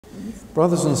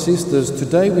Brothers and sisters,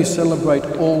 today we celebrate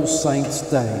All Saints'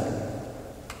 Day.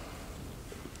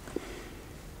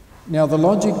 Now, the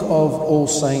logic of All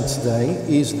Saints' Day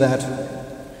is that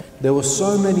there were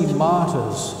so many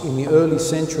martyrs in the early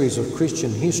centuries of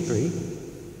Christian history,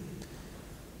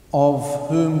 of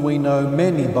whom we know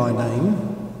many by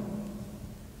name,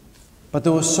 but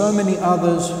there were so many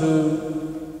others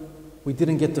who we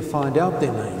didn't get to find out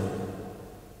their name,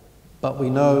 but we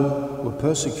know were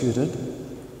persecuted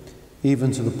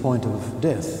even to the point of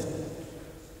death.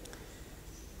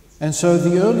 And so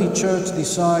the early church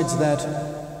decides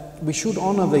that we should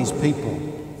honour these people.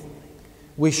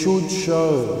 We should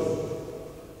show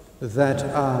that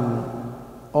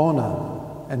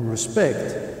honour and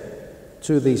respect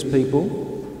to these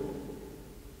people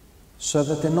so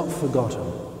that they're not forgotten.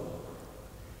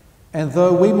 And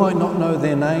though we might not know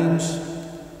their names,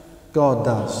 God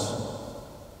does.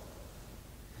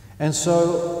 And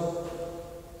so,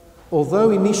 although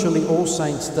initially All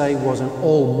Saints' Day was an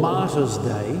All Martyrs'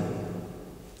 Day,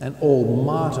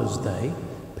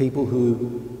 people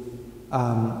who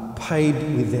paid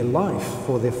with their life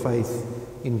for their faith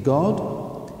in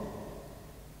God,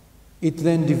 it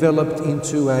then developed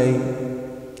into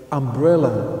an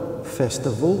umbrella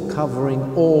festival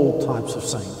covering all types of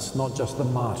saints, not just the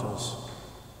martyrs.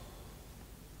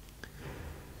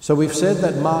 So we've said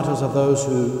that martyrs are those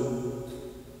who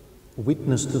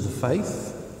witness to the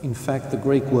faith. In fact, the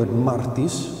Greek word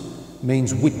martys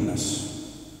means witness.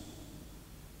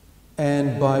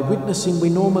 And by witnessing, we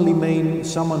normally mean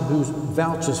someone who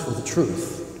vouches for the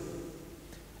truth,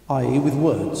 i.e. with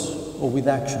words or with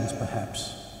actions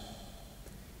perhaps.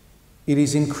 It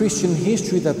is in Christian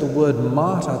history that the word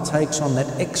martyr takes on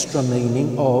that extra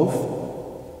meaning of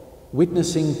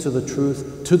witnessing to the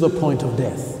truth to the point of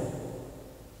death.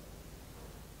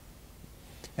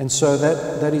 And so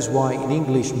that is why in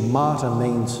English martyr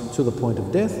means to the point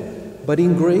of death, but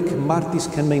in Greek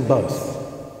martys can mean both.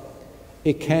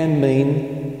 It can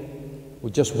mean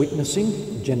just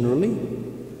witnessing generally,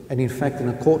 and in fact in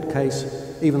a court case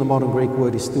even the modern Greek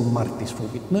word is still martys for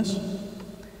witness,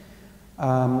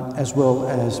 as well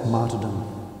as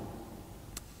martyrdom.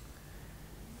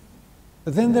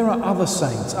 But then there are other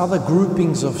saints, other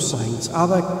groupings of saints,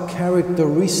 other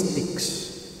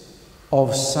characteristics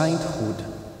of sainthood.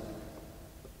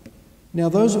 Now,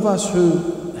 those of us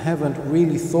who haven't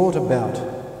really thought about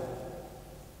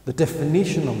the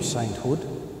definition of sainthood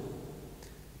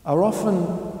are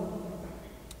often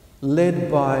led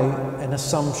by an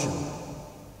assumption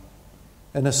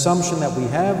that we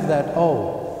have that,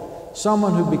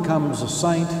 someone who becomes a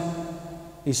saint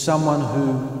is someone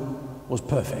who was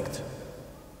perfect.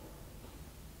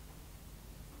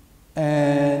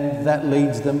 And that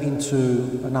leads them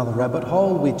into another rabbit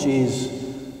hole, which is,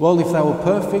 well, if they were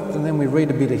perfect, and then we read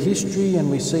a bit of history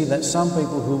and we see that some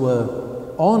people who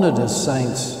were honoured as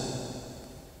saints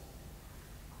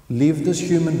lived as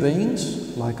human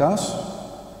beings like us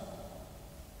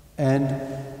and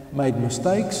made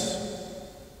mistakes,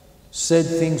 said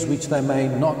things which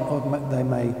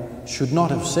they should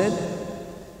not have said,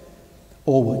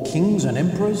 or were kings and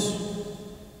emperors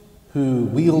who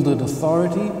wielded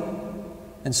authority,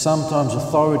 and sometimes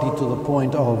authority to the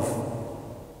point of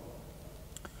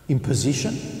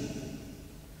imposition,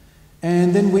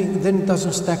 and then it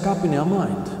doesn't stack up in our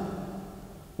mind.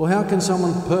 Well, how can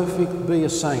someone perfect be a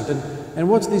saint? And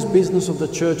what's this business of the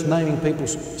church naming people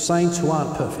saints who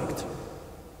aren't perfect?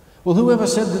 Well, whoever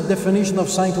said the definition of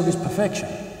sainthood is perfection?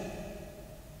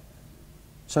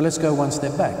 So let's go one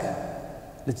step back.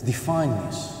 Let's define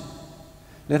this.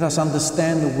 Let us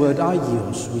understand the word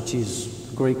agios, which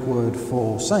is the Greek word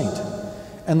for saint,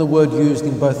 and the word used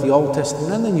in both the Old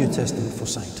Testament and the New Testament for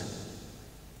saint.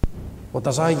 What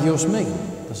does agios mean?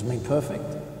 Does it mean perfect?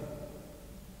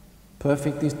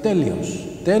 Perfect is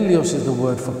telios. Telios is the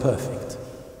word for perfect.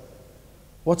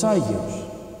 What's agios?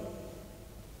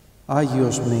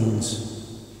 Agios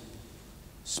means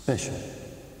special,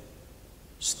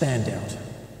 stand out,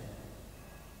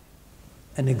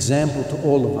 an example to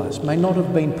all of us. May not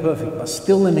have been perfect, but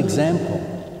still an example,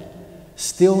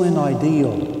 still an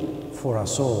ideal for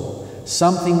us all,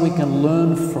 something we can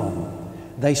learn from.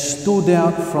 They stood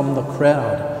out from the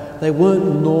crowd. They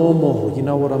weren't normal, you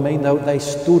know what I mean? They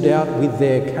stood out with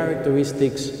their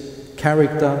characteristics,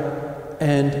 character,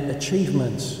 and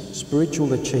achievements,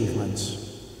 spiritual achievements.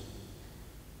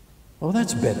 Well,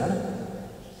 that's better.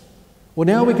 Well,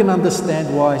 now we can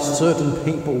understand why certain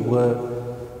people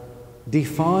were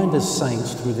defined as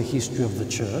saints through the history of the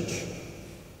church,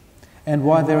 and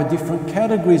why there are different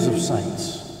categories of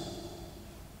saints.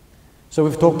 So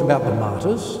we've talked about the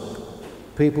martyrs,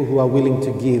 people who are willing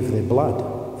to give their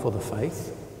blood for the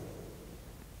faith.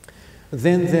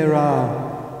 Then there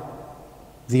are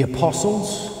the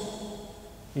apostles.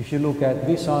 If you look at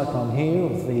this icon here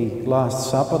of the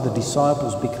Last Supper, the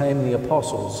disciples became the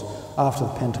apostles after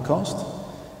the Pentecost.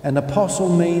 An apostle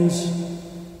means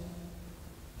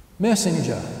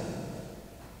messenger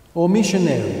or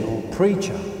missionary or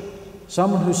preacher,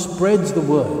 someone who spreads the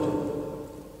word.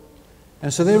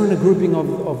 And so they're in a grouping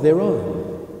of their own.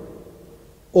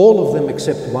 All of them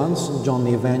except one, St. John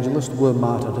the Evangelist, were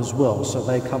martyred as well, so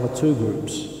they cover two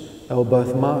groups. They were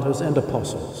both martyrs and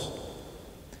apostles.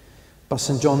 But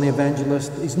St. John the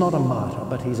Evangelist is not a martyr,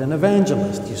 but he's an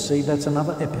evangelist. You see, that's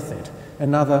another epithet,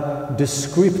 another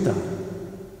descriptor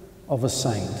of a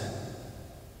saint.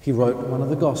 He wrote one of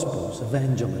the Gospels,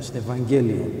 evangelist,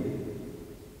 evangelion.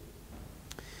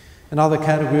 Another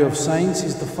category of saints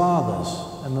is the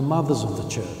fathers and the mothers of the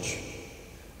church.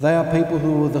 They are people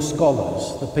who were the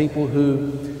scholars, the people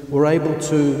who were able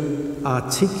to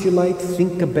articulate,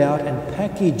 think about and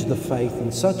package the faith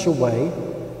in such a way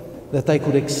that they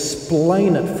could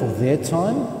explain it for their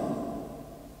time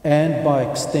and by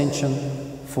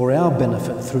extension for our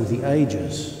benefit through the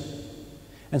ages.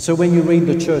 And so when you read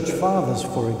the Church Fathers,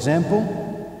 for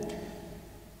example,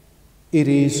 it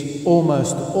is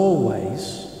almost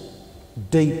always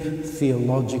deep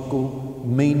theological,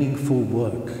 meaningful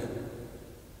work,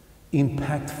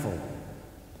 impactful,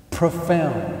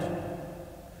 profound.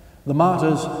 The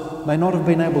martyrs may not have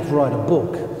been able to write a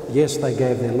book. Yes, they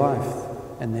gave their life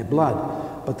and their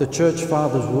blood, but the Church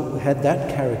Fathers had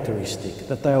that characteristic,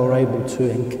 that they were able to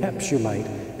encapsulate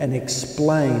and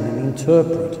explain and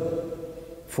interpret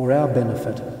for our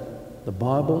benefit the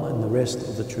Bible and the rest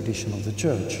of the tradition of the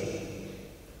Church.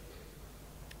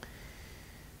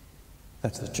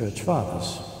 That's the Church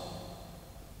Fathers.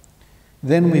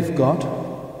 Then we've got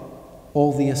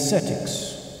all the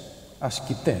ascetics,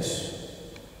 ascetes.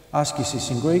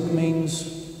 Ascesis in Greek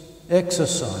means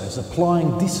exercise,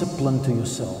 applying discipline to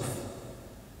yourself.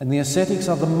 And the ascetics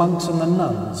are the monks and the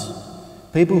nuns,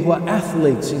 people who are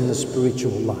athletes in the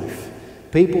spiritual life,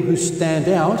 people who stand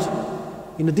out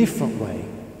in a different way.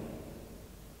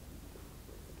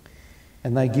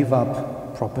 And they give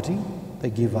up property, they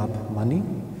give up money,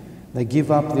 they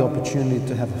give up the opportunity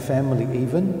to have a family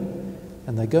even,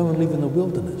 and they go and live in the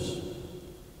wilderness.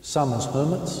 Some as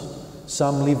hermits,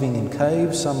 some living in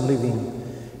caves, some living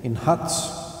in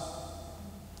huts,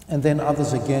 and then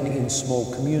others again in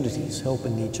small communities,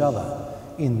 helping each other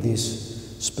in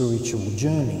this spiritual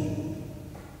journey.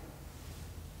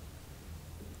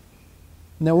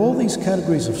 Now, all these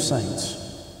categories of saints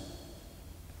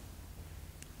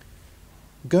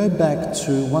go back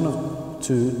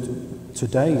to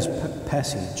today's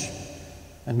passage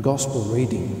and gospel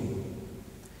reading.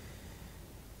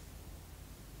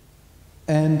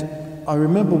 And I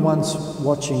remember once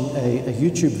watching a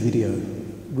YouTube video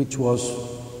which was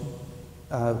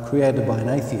created by an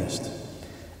atheist,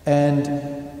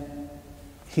 and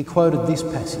he quoted this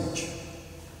passage.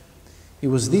 It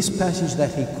was this passage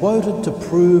that he quoted to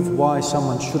prove why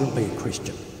someone shouldn't be a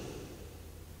Christian.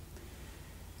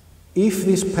 If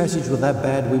this passage were that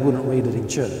bad, we wouldn't read it in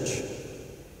church.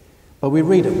 But we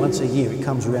read it once a year. It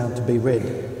comes around to be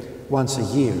read once a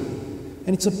year. And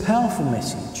it's a powerful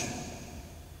message.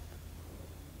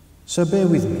 So bear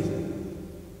with me.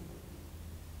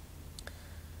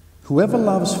 Whoever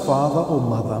loves father or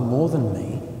mother more than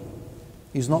me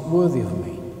is not worthy of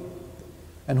me.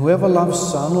 And whoever loves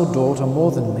son or daughter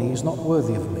more than me is not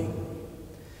worthy of me.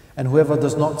 And whoever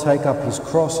does not take up his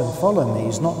cross and follow me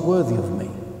is not worthy of me,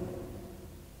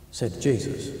 said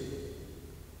Jesus.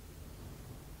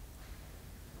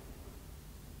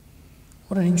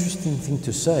 What an interesting thing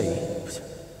to say.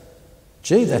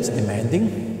 Gee, that's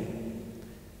demanding.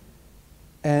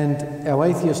 And our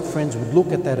atheist friends would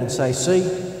look at that and say, see,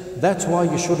 that's why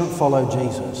you shouldn't follow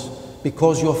Jesus,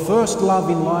 because your first love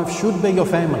in life should be your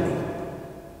family.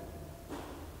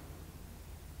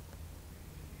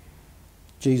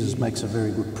 Jesus makes a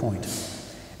very good point.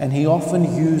 And he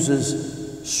often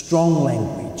uses strong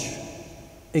language,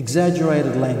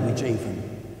 exaggerated language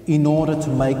even, in order to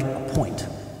make a point.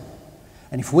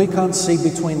 And if we can't see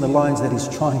between the lines that he's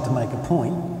trying to make a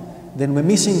point, then we're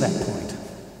missing that point.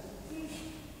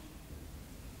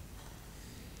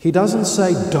 He doesn't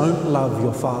say don't love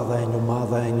your father and your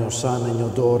mother and your son and your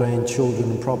daughter and children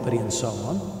and property and so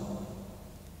on.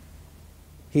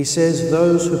 He says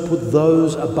those who put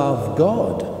those above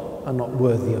God are not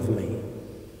worthy of me.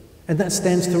 And that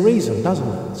stands to reason, doesn't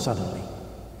it, suddenly?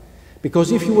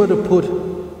 Because if you were to put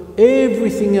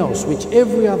everything else, which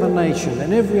every other nation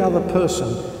and every other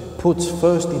person puts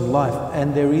first in life,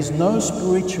 and there is no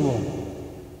spiritual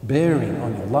bearing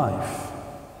on your life,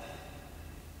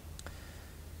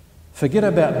 Forget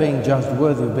about being judged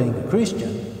worthy of being a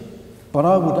Christian, but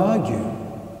I would argue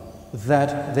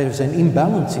that there's an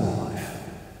imbalance in life,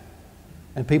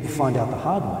 and people find out the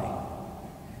hard way.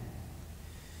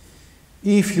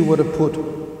 If you were to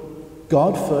put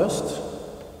God first,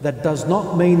 that does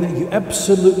not mean that you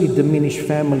absolutely diminish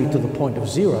family to the point of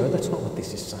zero. That's not what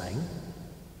this is saying.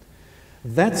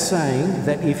 That's saying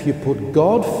that if you put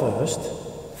God first,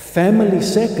 family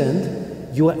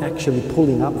second, you are actually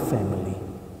pulling up family.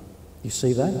 You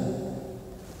see that?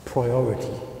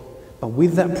 Priority. But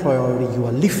with that priority, you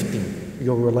are lifting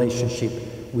your relationship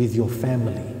with your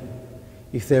family.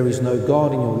 If there is no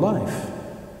God in your life,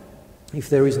 if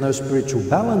there is no spiritual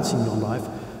balance in your life,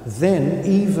 then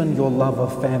even your love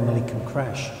of family can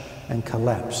crash and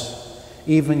collapse.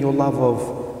 Even your love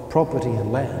of property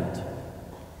and land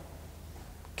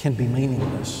can be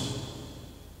meaningless.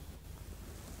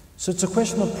 So it's a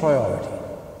question of priority.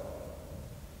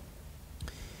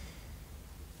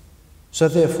 So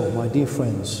therefore, my dear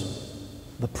friends,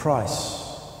 the price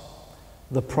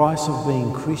of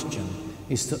being Christian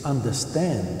is to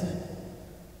understand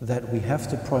that we have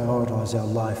to prioritize our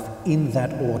life in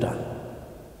that order.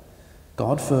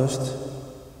 God first,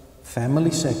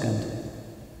 family second,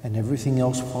 and everything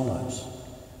else follows.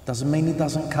 Doesn't mean it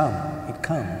doesn't come, it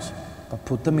comes, but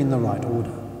put them in the right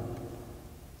order.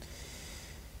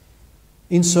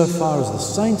 Insofar as the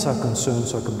saints are concerned,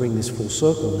 so I can bring this full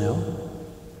circle now,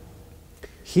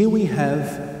 here we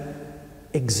have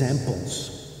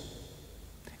examples.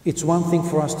 It's one thing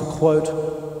for us to quote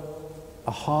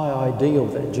a high ideal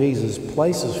that Jesus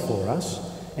places for us,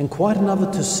 and quite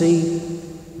another to see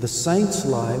the saints'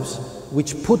 lives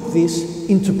which put this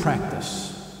into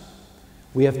practice.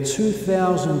 We have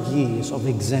 2,000 years of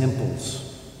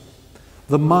examples.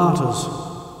 The martyrs,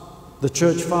 the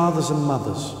church fathers and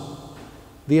mothers,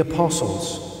 the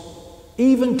apostles,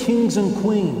 even kings and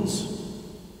queens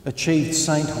achieved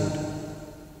sainthood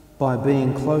by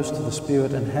being close to the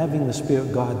Spirit and having the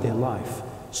Spirit guide their life.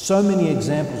 So many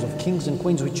examples of kings and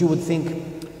queens which you would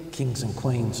think, kings and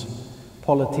queens,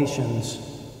 politicians,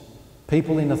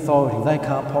 people in authority, they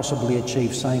can't possibly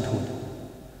achieve sainthood.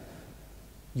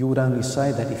 You would only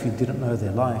say that if you didn't know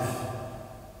their life.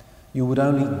 You would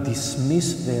only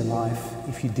dismiss their life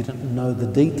if you didn't know the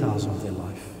details of their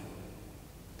life.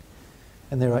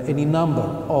 And there are any number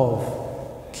of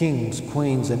kings,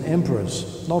 queens and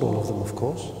emperors, not all of them of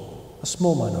course, a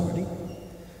small minority,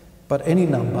 but any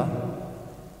number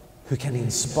who can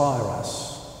inspire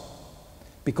us.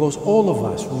 Because all of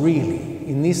us really,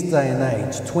 in this day and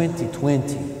age,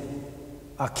 2020,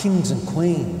 are kings and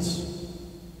queens.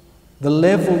 The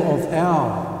level of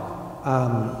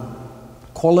our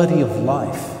quality of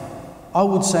life, I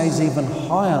would say, is even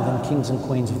higher than kings and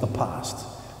queens of the past.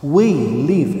 We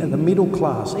live in the middle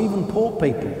class, even poor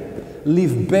people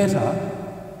live better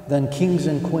than kings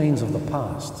and queens of the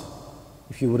past,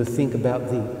 if you were to think about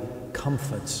the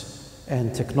comforts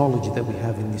and technology that we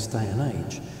have in this day and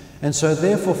age. And so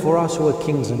therefore, for us who are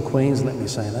kings and queens, let me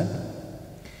say that,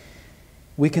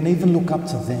 we can even look up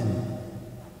to them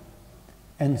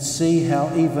and see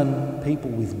how even people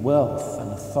with wealth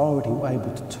and authority were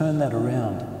able to turn that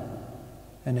around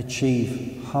and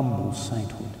achieve humble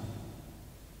sainthood.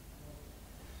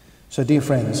 So dear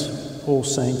friends, All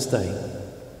Saints' Day,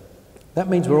 that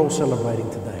means we're all celebrating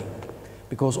today,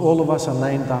 because all of us are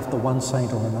named after one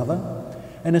saint or another,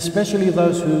 and especially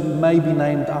those who may be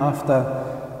named after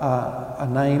a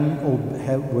name or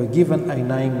were given a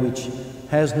name which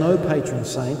has no patron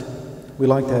saint. We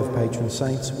like to have patron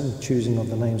saints in choosing of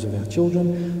the names of our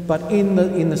children, but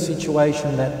in the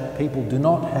situation that people do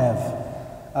not have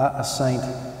a saint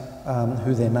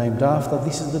who they're named after,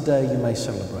 this is the day you may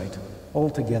celebrate all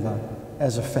together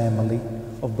as a family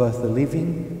of both the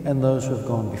living and those who have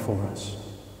gone before us.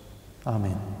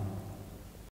 Amen.